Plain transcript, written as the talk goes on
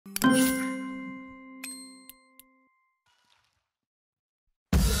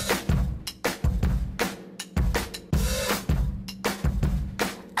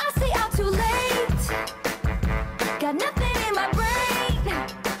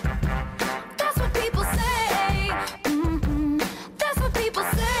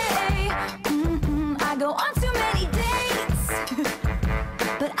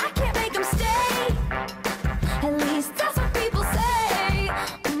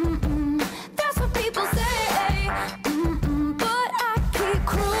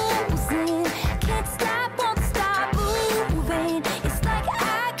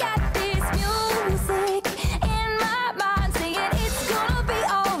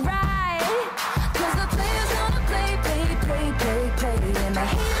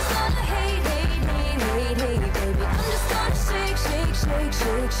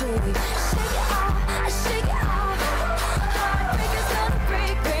shake, shake, shake. Shake it off, shake it off. Heartbreaker's gonna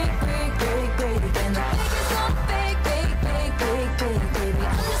break, break, break, break, break again. The faker's gonna fake, fake, fake, fake, fake, baby.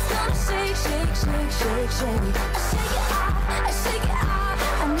 I'm just gonna shake, shake, shake, shake, shake. I shake it off, I shake it off.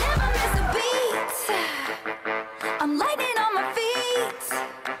 I never miss a beat. I'm lightning on my feet,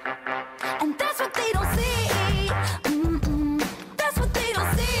 and that's what they don't see. That's what they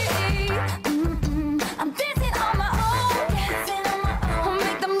don't see. I'm dancing on my own, dancing on my own.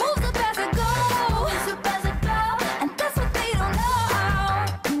 Make the moves up as I go, and that's what they don't know.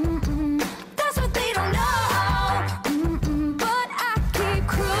 That's what they don't know. But I keep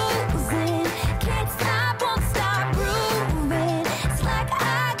cruising, can't stop, won't stop grooving. It's like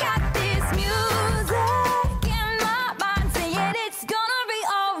I got this music in my mind saying it's gonna be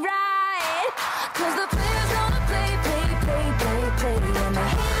alright. 'Cause the player's gonna play, play, play, play, play, and the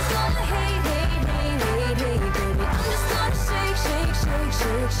haters gonna hate, hate, hate, hate, hate, baby. I'm just gonna shake, shake, shake,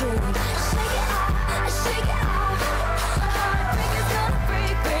 shake, shake. Shake it off, shake it off. Heartbreaker's gonna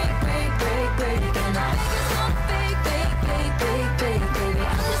break, break, break, break, break again. The faker's gonna fake, fake, fake, fake, fake, baby.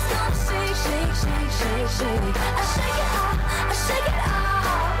 I'm just gonna shake, shake, shake, shake, shake. I shake it off, I shake it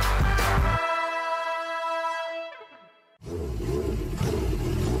off.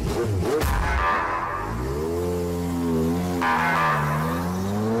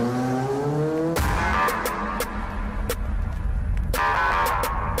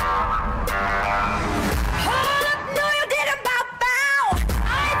 Hold up, no you didn't bow bow.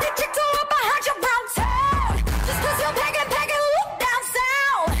 I ain't the chick to up behind your brown town. Just 'cause you're packing, packing, whoop down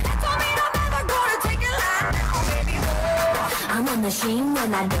south. Told me I'm never gonna take it like now, baby. Oh, I'm a machine when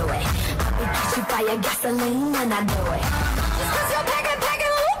I do it. I'll be catching fire, gasoline when I do it. Just 'cause you're packing,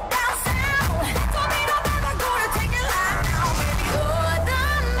 packing, whoop down south. Told me I'm never gonna take it like now, baby. You're the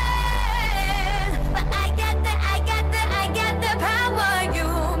man, but I got the power. You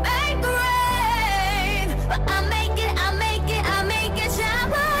make the rain, but I make it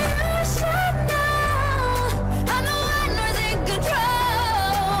shower. You should know I'm the one who's in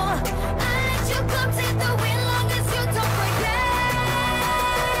control. I let you come take the win long as you don't forget.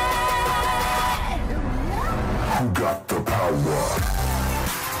 Who got the power?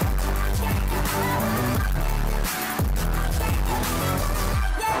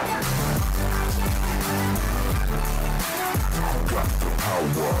 Who got the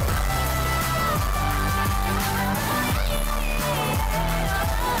power?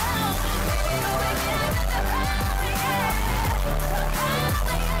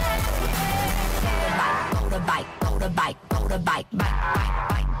 Motorbike, motorbike, motorbike, bike, bike.